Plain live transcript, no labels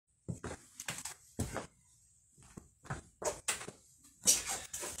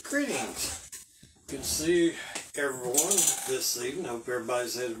Greetings. Good to see everyone this evening. Hope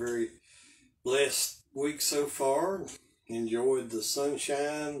everybody's had a very blessed week so far. Enjoyed the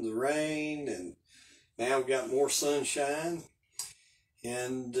sunshine, the rain, and now we've got more sunshine.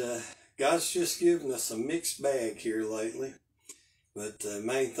 And God's just given us a mixed bag here lately. But the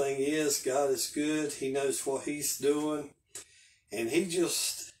main thing is God is good. He knows what He's doing. And He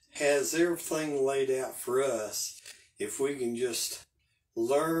just has everything laid out for us if we can just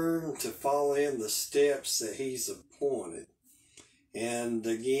learn to follow in the steps that He's appointed. And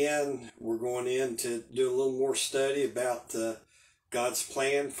again, we're going in to do a little more study about God's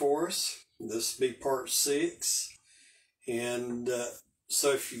plan for us. This will be part 6. And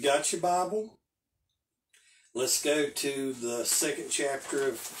so if you got your Bible, let's go to the 2nd chapter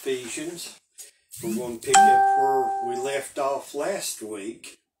of Ephesians. We're going to pick up where we left off last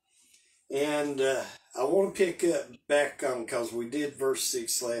week. And I want to pick up back on, because we did verse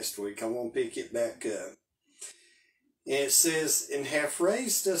 6 last week. I want to pick it back up. And it says, and have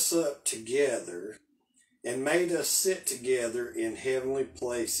raised us up together and made us sit together in heavenly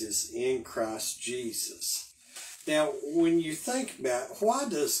places in Christ Jesus. Now, when you think about why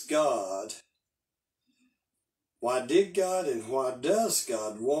did God and why does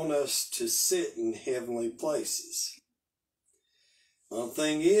God want us to sit in heavenly places? Well, the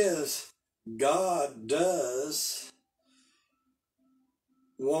thing is, God does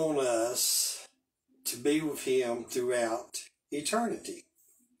want us to be with Him throughout eternity.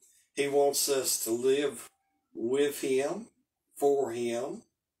 He wants us to live with Him, for Him,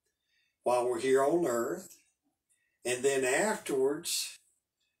 while we're here on earth, and then afterwards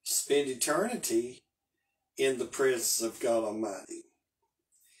spend eternity in the presence of God Almighty.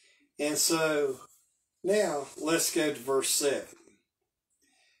 And so now let's go to verse 7.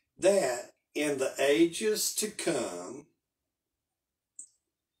 That in the ages to come,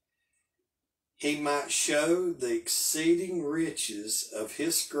 He might show the exceeding riches of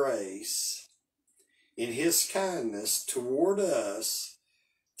His grace in His kindness toward us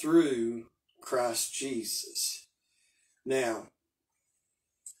through Christ Jesus. Now,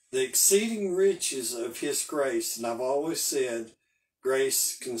 the exceeding riches of His grace, and I've always said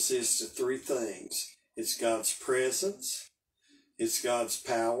grace consists of 3 things. It's God's presence, it's God's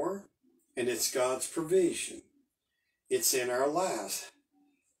power, and it's God's provision. It's in our lives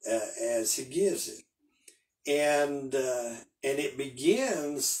as He gives it. And it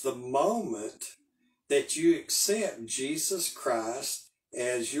begins the moment that you accept Jesus Christ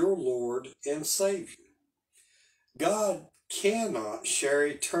as your Lord and Savior. God cannot share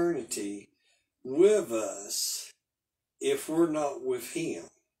eternity with us if we're not with Him.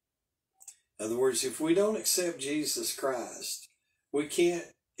 In other words, if we don't accept Jesus Christ, we can't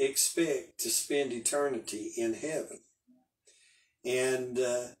expect to spend eternity in heaven. And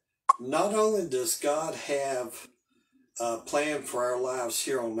not only does God have a plan for our lives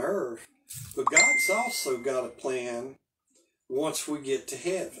here on earth, but God's also got a plan once we get to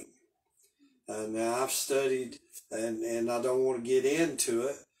heaven. Now, I've studied, and I don't want to get into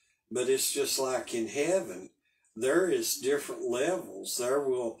it, but it's just like in heaven. There is different levels.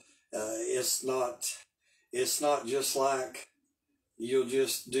 It's not just like you'll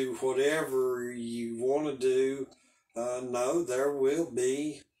just do whatever you want to do. No, there will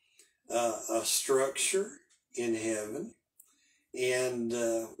be a structure in heaven, and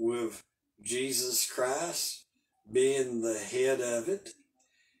with Jesus Christ being the head of it.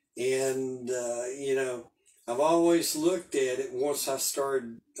 And, I've always looked at it once I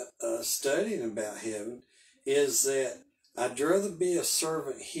started studying about heaven, is that I'd rather be a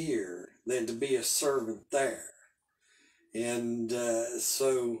servant here than to be a servant there. And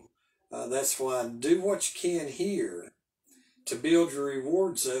so that's why do what you can here to build your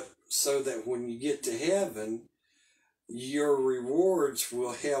rewards up so that when you get to heaven, your rewards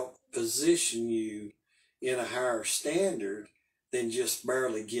will help position you in a higher standard than just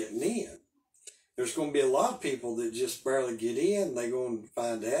barely getting in. There's going to be a lot of people that just barely get in. They're going to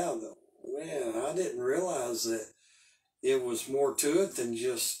find out that, man, I didn't realize that it was more to it than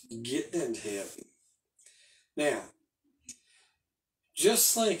just getting into heaven. Now,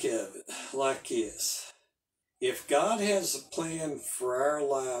 just think of it like this. If God has a plan for our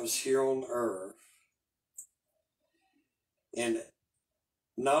lives here on earth, and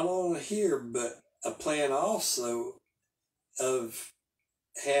not only here, but a plan also of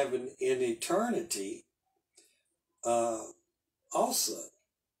having in eternity, also,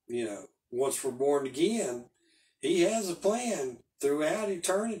 once we're born again, He has a plan throughout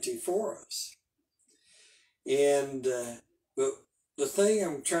eternity for us. And but the thing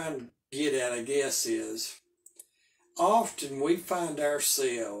I'm trying to get at, I guess, is often we find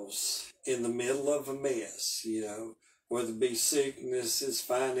ourselves in the middle of a mess, whether it be sicknesses,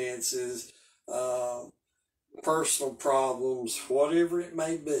 finances, uh, personal problems, whatever it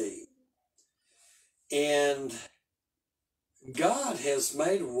may be. And God has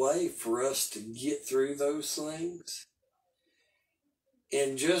made a way for us to get through those things.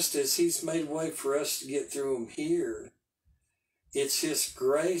 And just as He's made a way for us to get through them here, it's His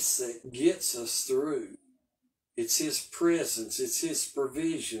grace that gets us through. It's His presence. It's His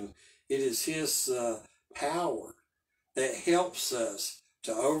provision. It is His power that helps us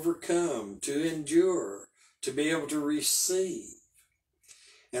to overcome, to endure, to be able to receive.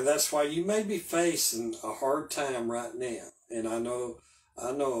 And that's why you may be facing a hard time right now. And I know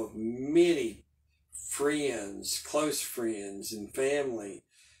of many friends, close friends and family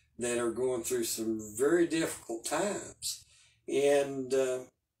that are going through some very difficult times. And a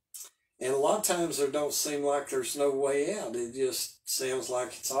lot of times there don't seem like there's no way out. It just sounds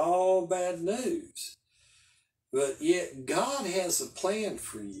like it's all bad news. But yet God has a plan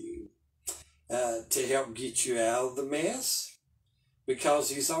for you to help get you out of the mess, because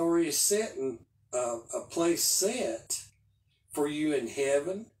He's already setting a place set for you in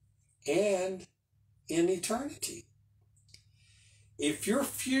heaven and in eternity. If your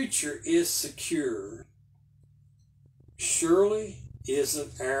future is secure, surely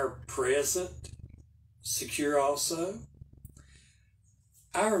isn't our present secure also?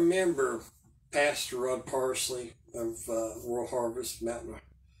 I remember Pastor Rod Parsley of World Harvest Mountain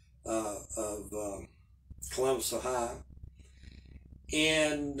of Columbus, Ohio,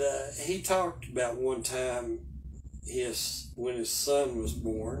 and he talked about one time when his son was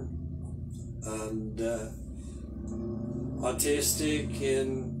born, and autistic,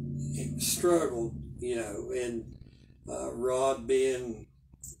 and he struggled, and Rod believing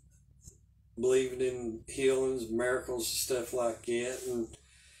in healings, miracles, stuff like that, and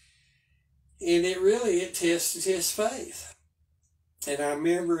it tested his faith. And I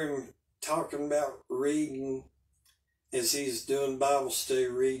remember him talking about reading, as he's doing Bible study,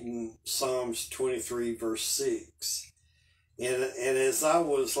 reading Psalms 23 verse 6. And as I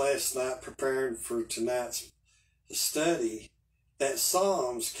was last night preparing for tonight's study, that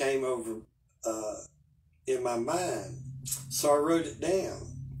Psalms came over in my mind. So I wrote it down.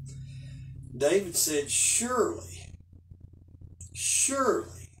 David said, surely,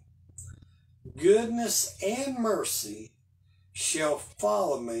 goodness and mercy shall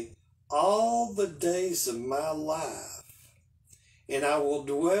follow me all the days of my life, and I will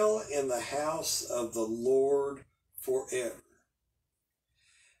dwell in the house of the Lord forever.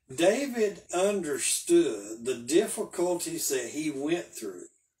 David understood the difficulties that he went through,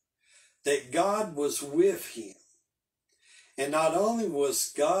 that God was with him. And not only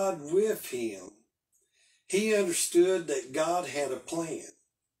was God with him, he understood that God had a plan.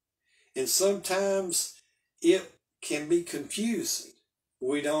 And sometimes it can be confusing.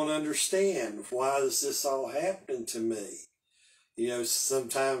 We don't understand, why is this all happening to me?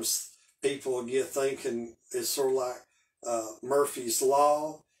 Sometimes people get thinking it's sort of like Murphy's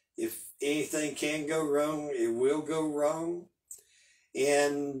Law. If anything can go wrong, it will go wrong.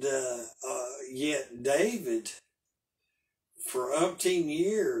 And yet David, for umpteen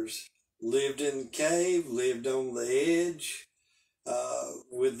years, lived in the cave, lived on the edge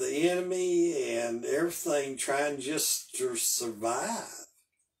with the enemy and everything, trying just to survive,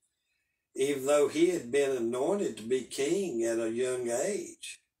 even though he had been anointed to be king at a young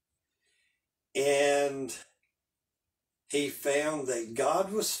age. And he found that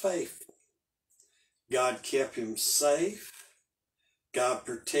God was faithful. God kept him safe. God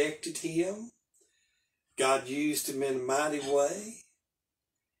protected him. God used him in a mighty way.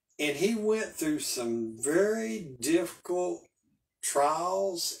 And he went through some very difficult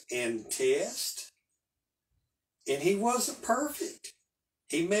trials and tests. And he wasn't perfect.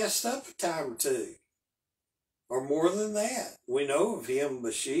 He messed up a time or two. Or more than that. We know of him,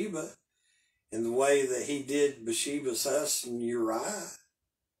 Bathsheba, and the way that he did Bathsheba's husband Uriah.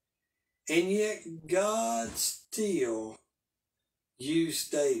 And yet God still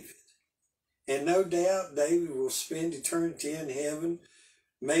used David. And no doubt David will spend eternity in heaven,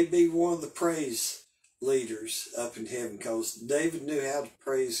 may be one of the praise leaders up in heaven, because David knew how to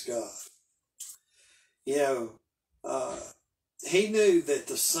praise God. He knew that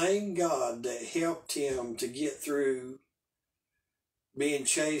the same God that helped him to get through being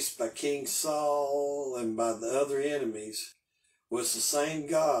chased by King Saul and by the other enemies was the same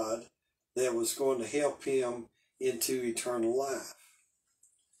God that was going to help him into eternal life.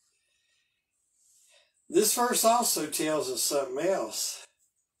 This verse also tells us something else.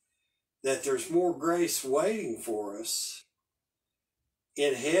 that there's more grace waiting for us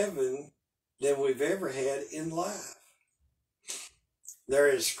in heaven than we've ever had in life. There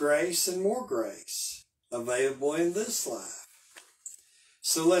is grace and more grace available in this life.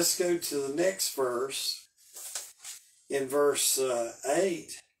 So let's go to the next verse. In verse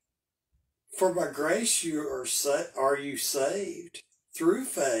 8, for by grace are you saved through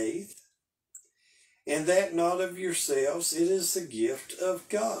faith, and that not of yourselves, it is the gift of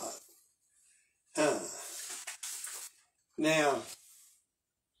God. Now,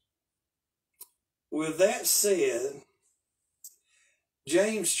 with that said,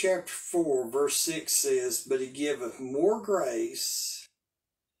 James chapter 4 verse 6 says, but he giveth more grace,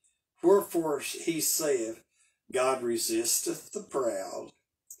 wherefore he saith, God resisteth the proud,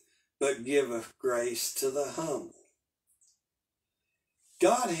 but giveth grace to the humble.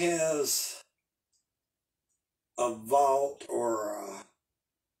 God has a vault or a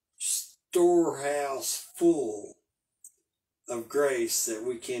storehouse full of grace that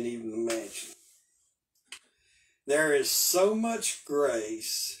we can't even imagine. There is so much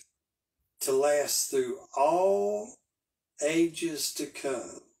grace to last through all ages to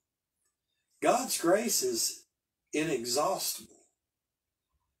come. God's grace is inexhaustible.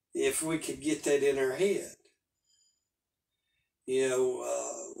 If we could get that in our head.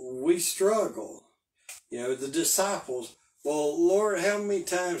 We struggle. The disciples, well, Lord, how many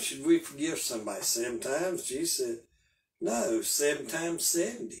times should we forgive somebody? 7 times? Jesus said, no, 7 times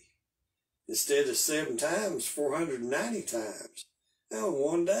 70. Instead of 7 times, 490 times. Oh,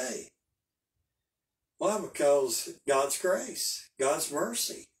 one day. Why? Because God's grace, God's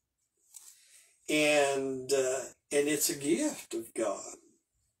mercy. And it's a gift of God.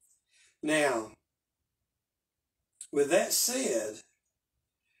 Now, with that said,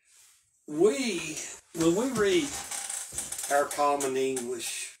 when we read our common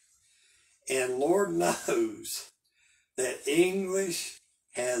English, and Lord knows that English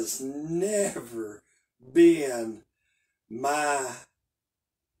has never been my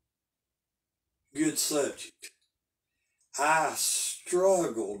good subject. I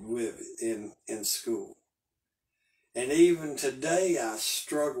struggled with it in school. And even today I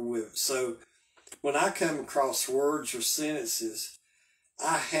struggle with it. So when I come across words or sentences,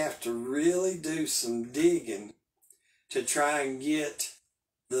 I have to really do some digging to try and get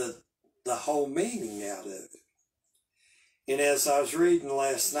the whole meaning out of it. And as I was reading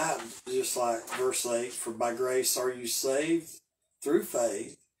last night, just like verse 8, for by grace are you saved through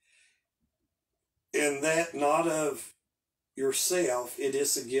faith, and that not of yourself, it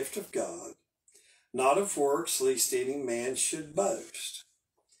is a gift of God, not of works, lest any man should boast.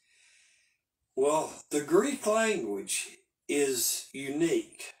 Well, the Greek language is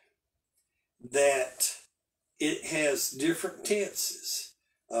unique, that it has different tenses.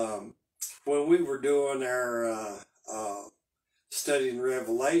 When we were doing our studying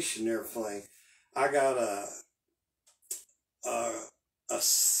Revelation and everything, I got a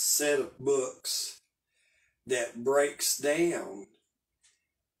set of books that breaks down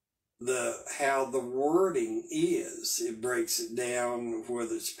how the wording is. It breaks it down,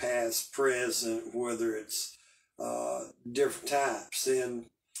 whether it's past, present, whether it's different types.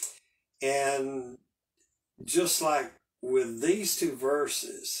 And just like with these 2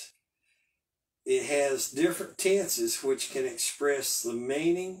 verses, it has different tenses which can express the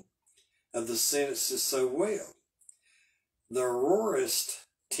meaning of the sentences so well. The aorist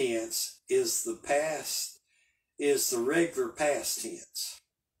tense is the regular past tense.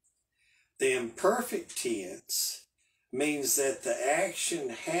 The imperfect tense means that the action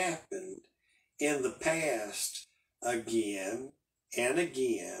happened in the past again and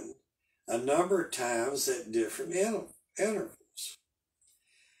again, a number of times at different intervals.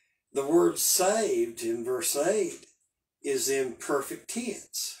 The word saved in verse 8 is in perfect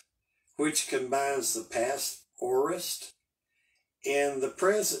tense, which combines the past aorist and the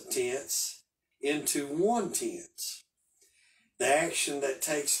present tense into one tense. The action that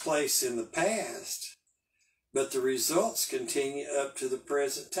takes place in the past, but the results continue up to the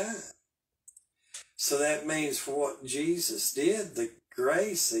present time. So that means what Jesus did, the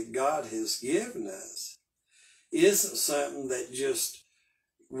grace that God has given us, isn't something that just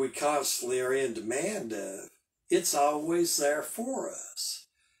we constantly are in demand of. It's always there for us.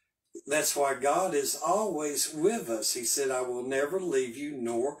 That's why God is always with us. He said, I will never leave you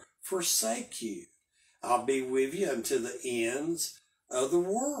nor forsake you. I'll be with you unto the ends of the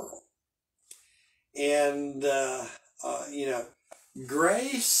world. And,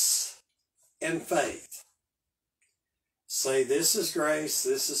 grace and faith. Say, this is grace,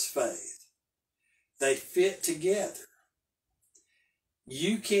 this is faith. They fit together.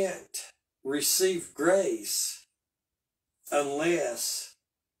 You can't receive grace unless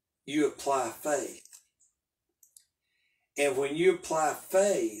you apply faith. And when you apply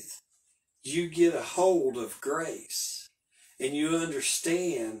faith, you get a hold of grace. And you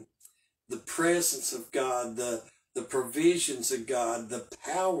understand the presence of God, the provisions of God, the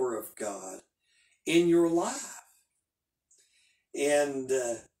power of God in your life. And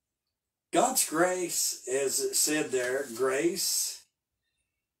God's grace, as it said there, grace,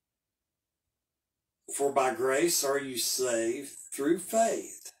 for by grace are you saved through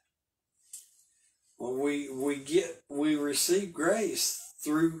faith. Well, we receive grace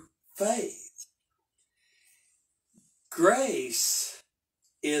through faith. Grace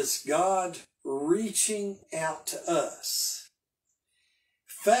is God reaching out to us.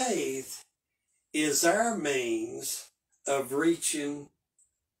 Faith is our means of reaching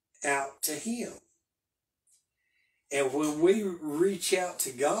out to Him. And when we reach out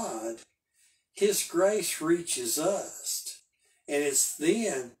to God, His grace reaches us. And it's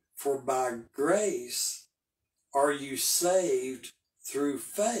then, for by grace are you saved through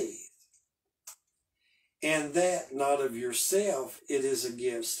faith. And that not of yourself, it is a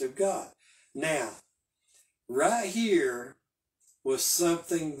gift of God. Now, right here was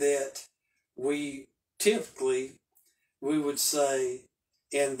something that we typically, we would say,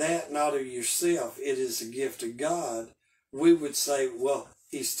 and that not of yourself, it is a gift of God. We would say, well,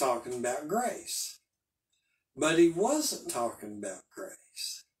 he's talking about grace. But he wasn't talking about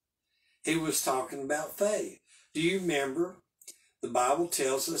grace. He was talking about faith. Do you remember? The Bible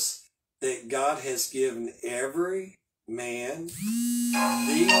tells us that God has given every man the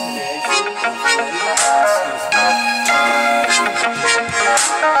measure of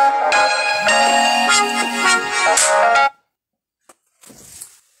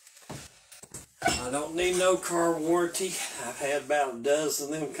I don't need no car warranty. I've had about a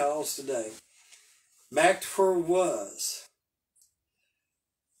dozen of them calls today. Back to where it was.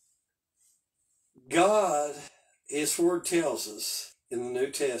 God, His Word tells us in the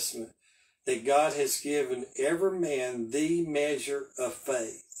New Testament that God has given every man the measure of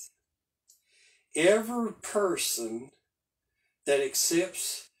faith. Every person that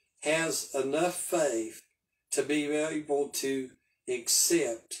accepts has enough faith to be able to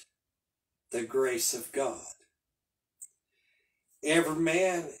accept the grace of God. Every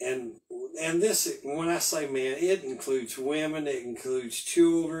man, and this, when I say man, it includes women, it includes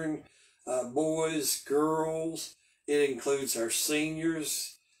children, boys, girls, it includes our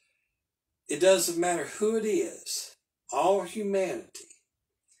seniors. It doesn't matter who it is. All humanity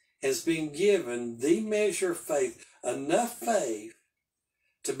has been given the measure of faith, enough faith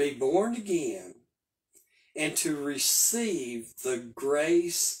to be born again and to receive the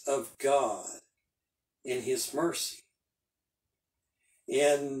grace of God in His mercy.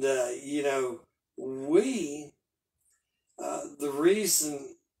 And, the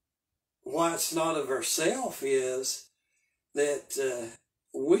reason why it's not of ourselves is that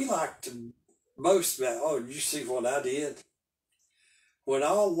we like to boast about, oh, did you see what I did? When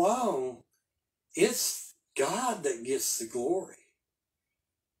all along, it's God that gets the glory.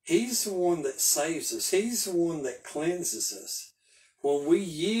 He's the one that saves us. He's the one that cleanses us. When we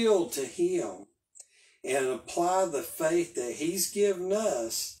yield to Him and apply the faith that He's given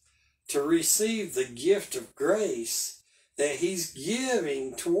us to receive the gift of grace that He's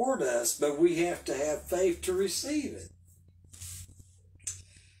giving toward us, but we have to have faith to receive it.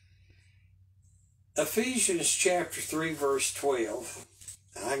 Ephesians chapter 3, verse 12.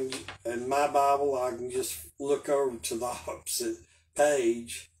 In my Bible, I can just look over to the opposite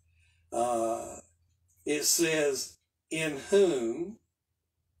page. It says, in whom,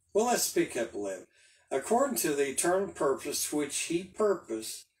 well, let's pick up 11. According to the eternal purpose which He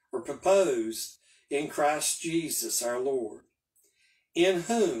purposed or proposed in Christ Jesus our Lord, in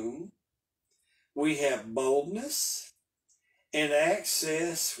whom we have boldness and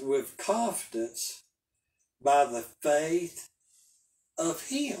access with confidence by the faith of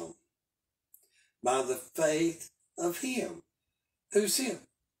Him. By the faith of Him. Who's Him?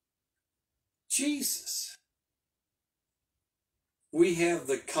 Jesus. We have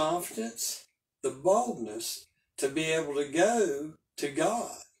the confidence, the boldness to be able to go to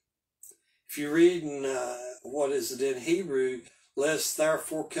God. If you read in, in Hebrew, let us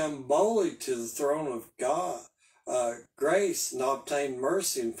therefore come boldly to the throne of God, grace, and obtain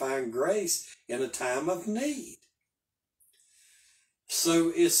mercy and find grace in a time of need.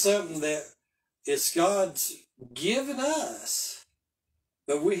 So it's something that it's God's given us,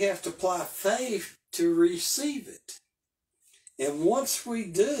 but we have to apply faith to receive it. And once we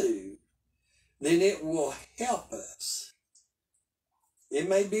do, then it will help us. It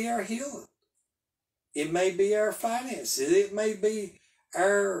may be our healing. It may be our finances. It may be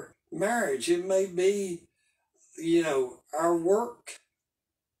our marriage. It may be, our work.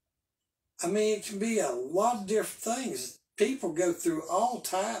 I mean, it can be a lot of different things. People go through all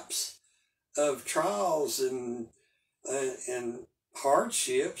types of trials and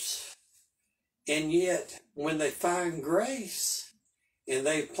hardships, and yet when they find grace and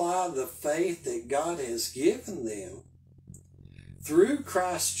they apply the faith that God has given them through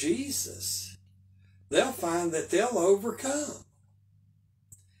Christ Jesus, they'll find that they'll overcome.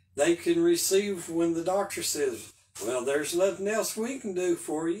 They can receive when the doctor says, well, there's nothing else we can do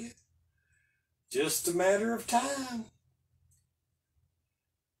for you. Just a matter of time.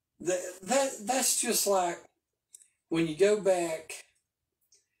 That's just like when you go back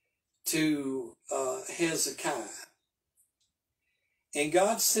to Hezekiah. And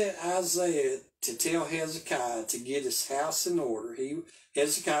God sent Isaiah to tell Hezekiah to get his house in order.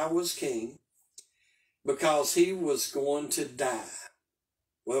 Hezekiah was king because he was going to die.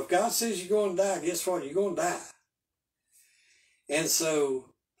 Well, if God says you're going to die, guess what? You're going to die. And so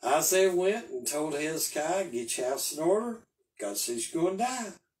Isaiah went and told Hezekiah, get your house in order. God says you're going to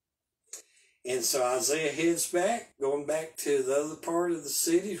die. And so Isaiah heads back, going back to the other part of the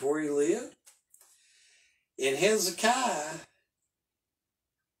city where he lived. And Hezekiah,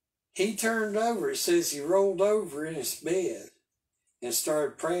 he turned over. It says he rolled over in his bed and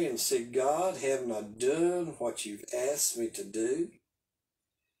started praying and said, God, haven't I done what you've asked me to do?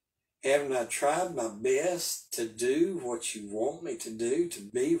 Haven't I tried my best to do what you want me to do, to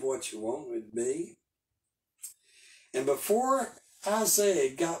be what you want me to be? And before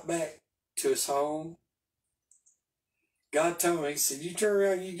Isaiah got back to his home, God told me, he said, you turn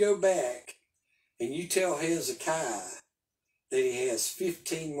around, you go back, and you tell Hezekiah that he has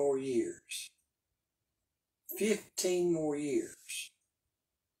 15 more years. 15 more years.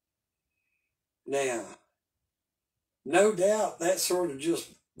 Now, no doubt that sort of just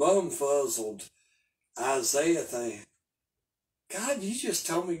bumfuzzled Isaiah thinking, God, you just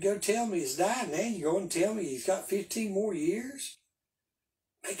told me to go tell me he's dying. Now you're going to tell me he's got 15 more years?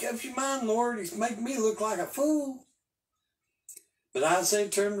 Make up your mind, Lord. He's making me look like a fool. But Isaiah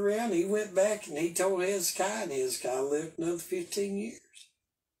turned around, he went back and he told Hezekiah, and Hezekiah lived another 15 years.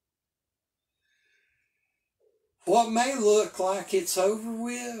 What may look like it's over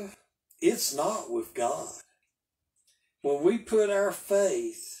with, it's not with God. When we put our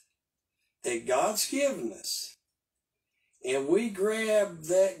faith that God's given us, and we grab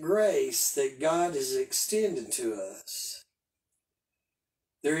that grace that God has extended to us,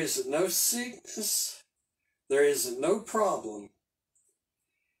 there isn't no sickness, there isn't no problem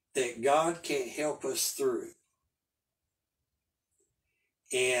that God can't help us through.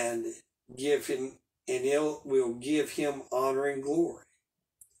 And we'll give him honor and glory.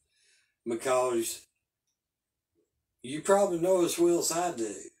 Because you probably know as well as I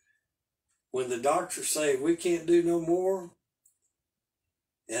do, when the doctors say we can't do no more,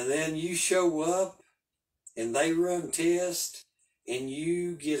 and then you show up and they run tests and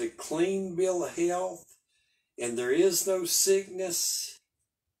you get a clean bill of health and there is no sickness,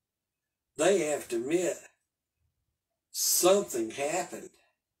 they have to admit something happened.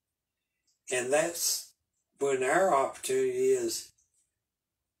 And that's when our opportunity is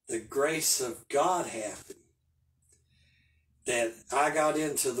the grace of God happened. That I got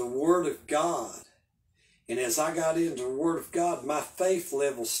into the Word of God. And as I got into the Word of God, my faith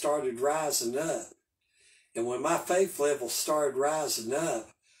level started rising up. And when my faith level started rising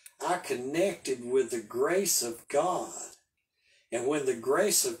up, I connected with the grace of God. And when the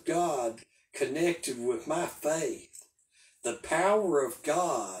grace of God connected with my faith, the power of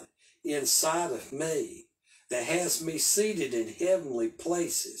God inside of me that has me seated in heavenly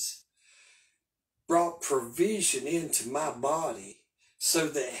places brought provision into my body so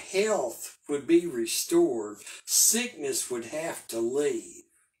that health would be restored, sickness would have to leave.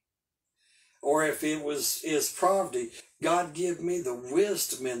 Or if it was his poverty, God give me the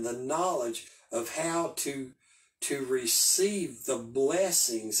wisdom and the knowledge of how to receive the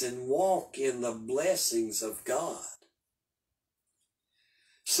blessings and walk in the blessings of God.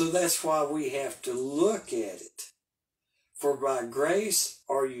 So that's why we have to look at it. For by grace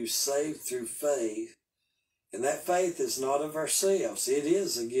are you saved through faith, and that faith is not of ourselves. It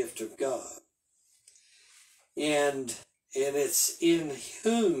is a gift of God. And it's in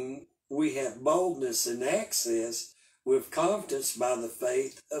whom we have boldness and access with confidence by the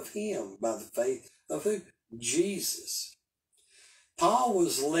faith of him. By the faith of who? Jesus. Paul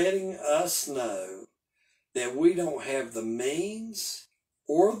was letting us know that we don't have the means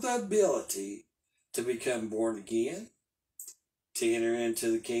or the ability to become born again, to enter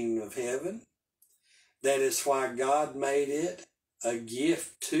into the kingdom of heaven. That is why God made it a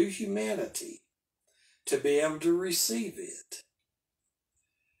gift to humanity to be able to receive it.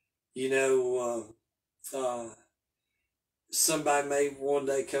 You know, somebody may one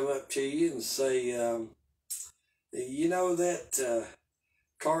day come up to you and say, you know that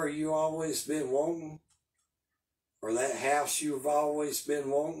car you always been wanting? Or that house you've always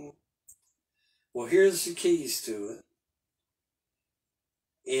been wanting? Well, here's the keys to it.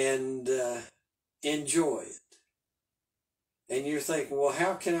 And enjoy it. And you're thinking, well,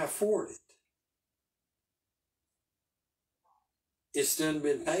 how can I afford it? It's done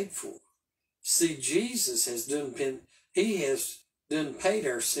been paid for. See, Jesus has he has done paid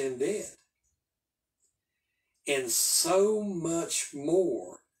our sin debt. And so much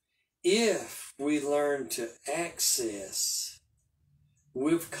more if we learn to access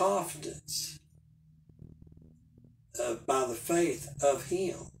with confidence by the faith of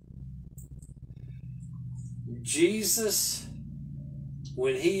Him. Jesus,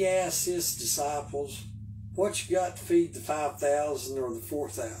 when He asked His disciples, what you got to feed the 5,000 or the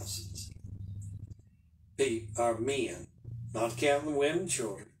 4,000? Are men, not counting the women and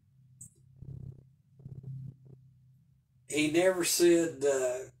children. He never said,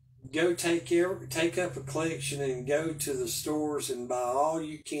 go take up a collection and go to the stores and buy all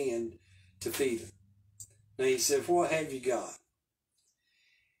you can to feed them. Now He said, what have you got?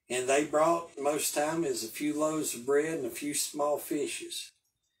 And they brought, most time, is a few loaves of bread and a few small fishes.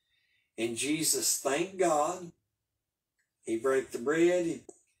 And Jesus thanked God. He broke the bread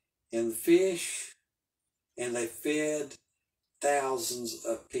and the fish, and they fed thousands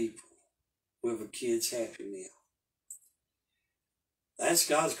of people with a kid's Happy Meal. That's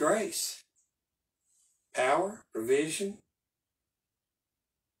God's grace. Power, provision,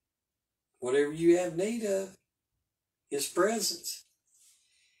 whatever you have need of, His presence.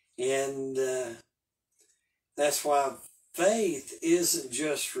 And that's why faith isn't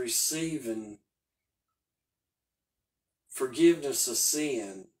just receiving forgiveness of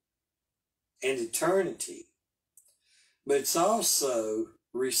sin and eternity, but it's also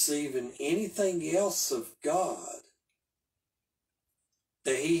receiving anything else of God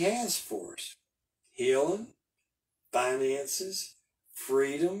that He has for us. Healing, finances,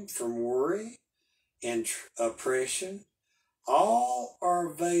 freedom from worry and oppression, all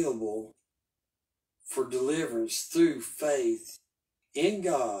are available for deliverance through faith in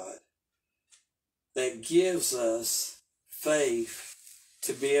God that gives us faith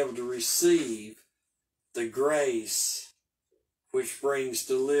to be able to receive the grace which brings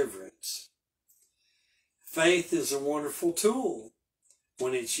deliverance. Faith is a wonderful tool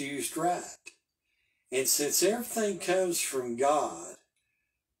when it's used right. And since everything comes from God,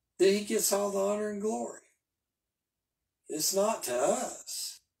 then He gets all the honor and glory. It's not to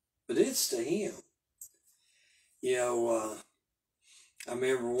us, but it's to Him. You know, I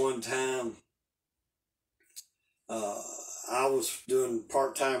remember one time I was doing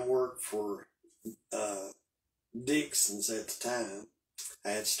part-time work for Dixon's at the time. I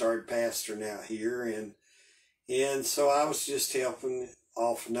had started pastoring out here, and so I was just helping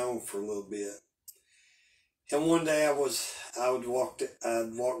off and on for a little bit. And one day I'd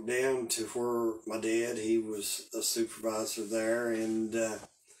walk down to where my dad, he was a supervisor there, and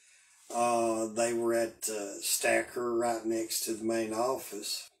they were at Stacker right next to the main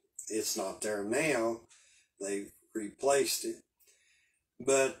office. It's not there now. They replaced it.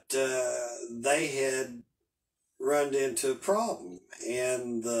 But they had run into a problem,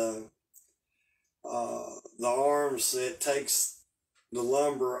 and the arms that takes the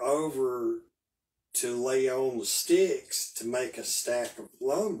lumber over to lay on the sticks to make a stack of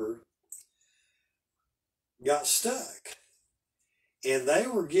lumber got stuck. And they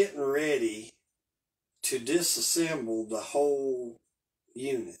were getting ready to disassemble the whole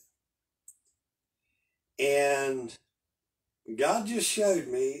unit. And God just showed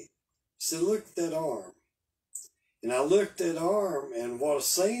me, said, look at that arm. And I looked at the arm, and what I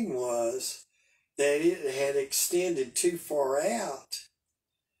seen was that it had extended too far out,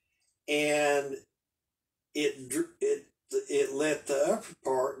 and it let the upper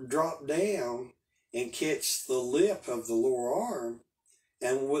part drop down and catch the lip of the lower arm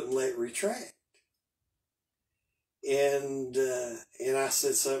and wouldn't let it retract. And I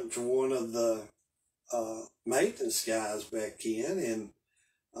said something to one of the maintenance guys back in,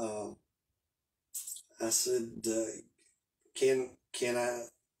 and I said, can I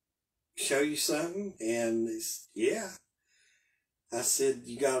show you something? And he said, yeah. I said,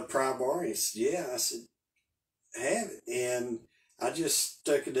 you got a pry bar? He said, yeah. I said, have it. And I just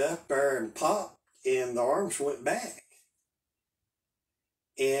stuck it up there and popped, and the arms went back.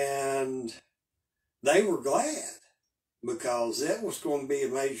 And they were glad because that was going to be a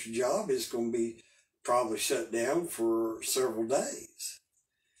major job. It's going to be probably shut down for several days.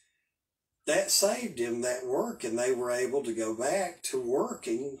 That saved them that work, and they were able to go back to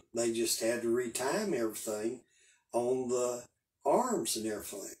working. They just had to retime everything on the arms and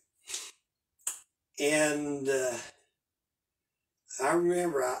everything. And I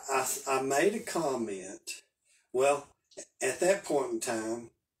remember I made a comment. Well, at that point in time,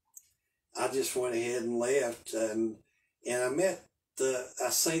 I just went ahead and left, and I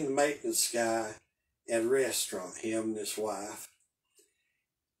seen the maintenance guy at a restaurant, him and his wife.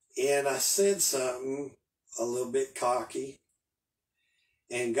 And I said something a little bit cocky,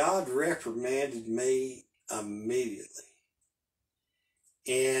 and God reprimanded me immediately.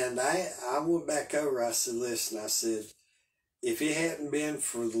 And I went back over, I said, listen, I said, if it hadn't been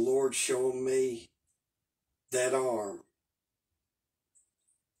for the Lord showing me that arm,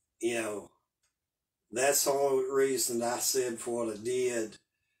 that's the only reason I said what I did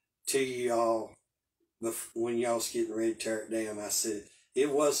to y'all when y'all was getting ready to tear it down. I said, it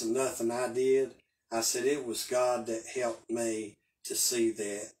wasn't nothing I did. I said, it was God that helped me to see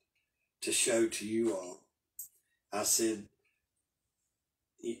that, to show to you all. I said,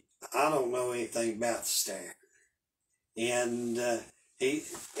 I don't know anything about the stacker. And he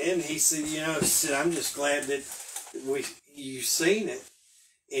said, he said, I'm just glad that you seen it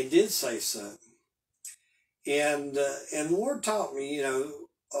and did say something. And the Lord taught me,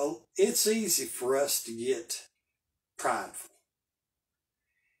 it's easy for us to get prideful.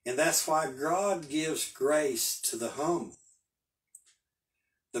 And that's why God gives grace to the humble.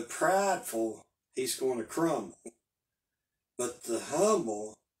 The prideful, he's going to crumble. But the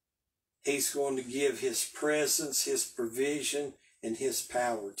humble, he's going to give his presence, his provision, and his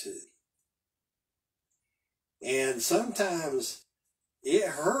power to. And sometimes it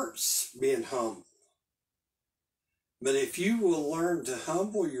hurts being humble. But if you will learn to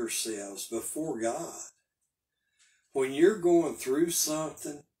humble yourselves before God, when you're going through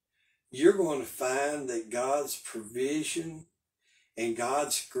something, you're going to find that God's provision and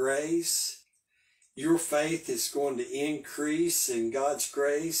God's grace, your faith is going to increase and God's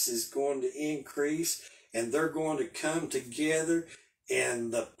grace is going to increase, and they're going to come together,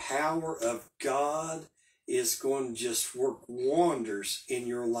 and the power of God is going to just work wonders in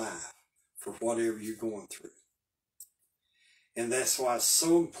your life for whatever you're going through. And that's why it's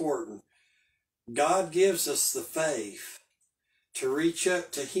so important. God gives us the faith to reach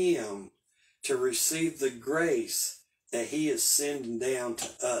up to Him to receive the grace that He is sending down to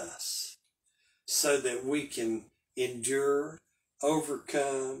us so that we can endure,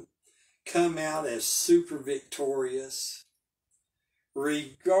 overcome, come out as super victorious,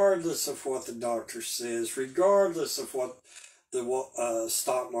 regardless of what the doctor says, regardless of what the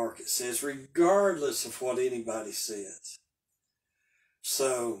stock market says, regardless of what anybody says.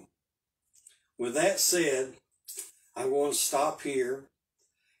 So, with that said, I'm going to stop here,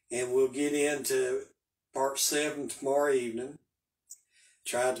 and we'll get into part 7 tomorrow evening.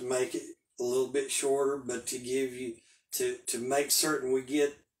 Try to make it a little bit shorter, but to give you, to make certain we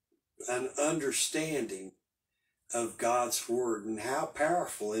get an understanding of God's Word and how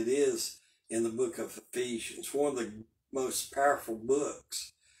powerful it is in the book of Ephesians. One of the most powerful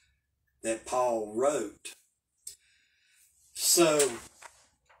books that Paul wrote. So,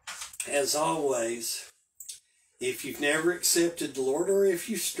 as always, if you've never accepted the Lord, or if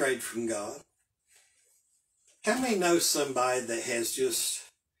you've strayed from God, how many know somebody that has just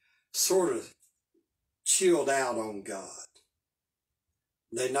sort of chilled out on God?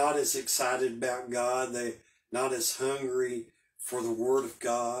 They're not as excited about God. They're not as hungry for the Word of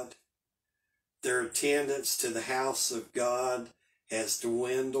God. Their attendance to the house of God has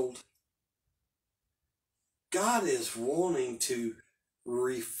dwindled. God is wanting to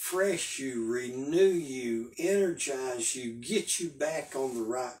refresh you, renew you, energize you, get you back on the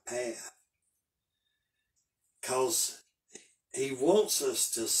right path. Because He wants us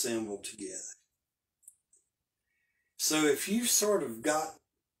to assemble together. So if you sort of got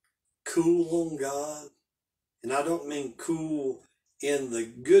cool on God, and I don't mean cool in the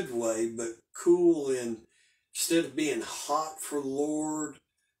good way, but cool in, instead of being hot for the Lord,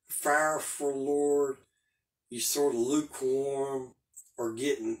 fire for the Lord, you sort of lukewarm or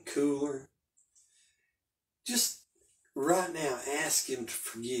getting cooler. Just right now ask Him to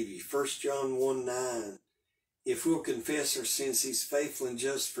forgive you. 1 John 1:9. If we'll confess our sins, He's faithful and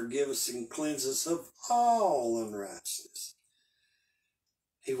just to forgive us and cleanse us of all unrighteousness.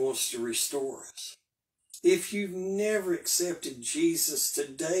 He wants to restore us. If you've never accepted Jesus,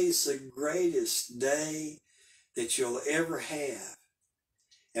 today's the greatest day that you'll ever have.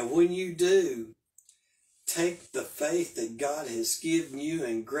 And when you do, take the faith that God has given you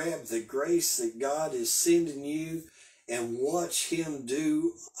and grab the grace that God is sending you and watch Him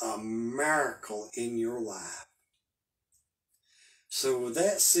do a miracle in your life. So with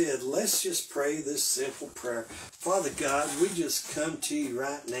that said, let's just pray this simple prayer. Father God, we just come to you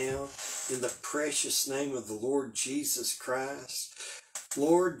right now in the precious name of the Lord Jesus Christ.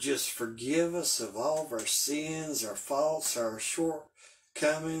 Lord, just forgive us of all of our sins, our faults, our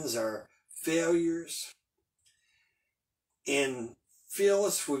shortcomings, our failures. And fill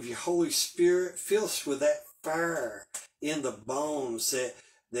us with your Holy Spirit. Fill us with that fire in the bones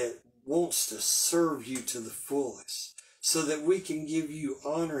that wants to serve you to the fullest, so that we can give you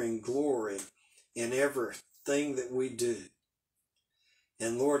honor and glory in everything that we do.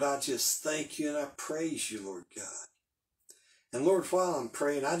 And Lord, I just thank you and I praise you, Lord God. And Lord, while I'm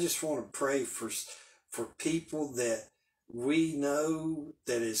praying, I just want to pray for people that we know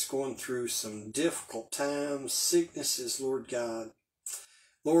that is going through some difficult times, sicknesses, Lord God.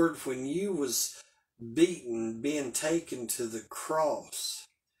 Lord, when you was beaten, being taken to the cross,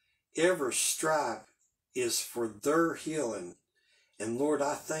 every stripe is for their healing. And Lord,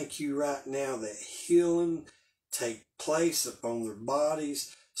 I thank you right now that healing take place upon their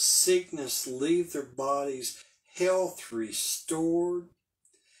bodies, sickness leave their bodies, health restored.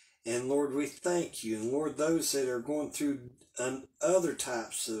 And Lord, we thank you. And Lord, those that are going through other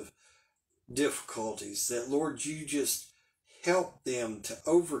types of difficulties, that Lord, you just help them to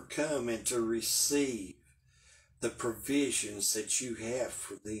overcome and to receive the provisions that you have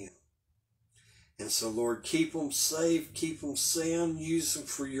for them. And so, Lord, keep them safe, keep them sound, use them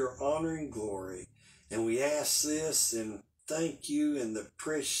for your honor and glory. And we ask this and thank you in the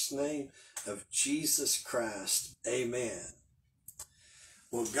precious name of Jesus Christ. Amen.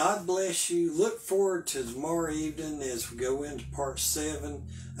 Well, God bless you. Look forward to tomorrow evening as we go into part 7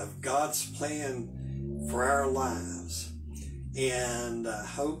 of God's plan for our lives. And I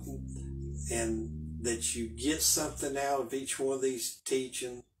hope that you get something out of each one of these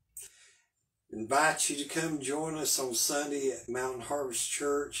teachings. Invite you to come join us on Sunday at Mountain Harvest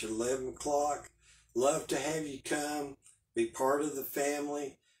Church at 11 o'clock. Love to have you come, be part of the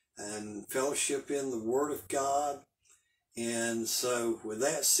family, and fellowship in the Word of God. And so, with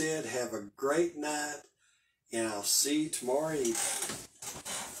that said, have a great night, and I'll see you tomorrow evening.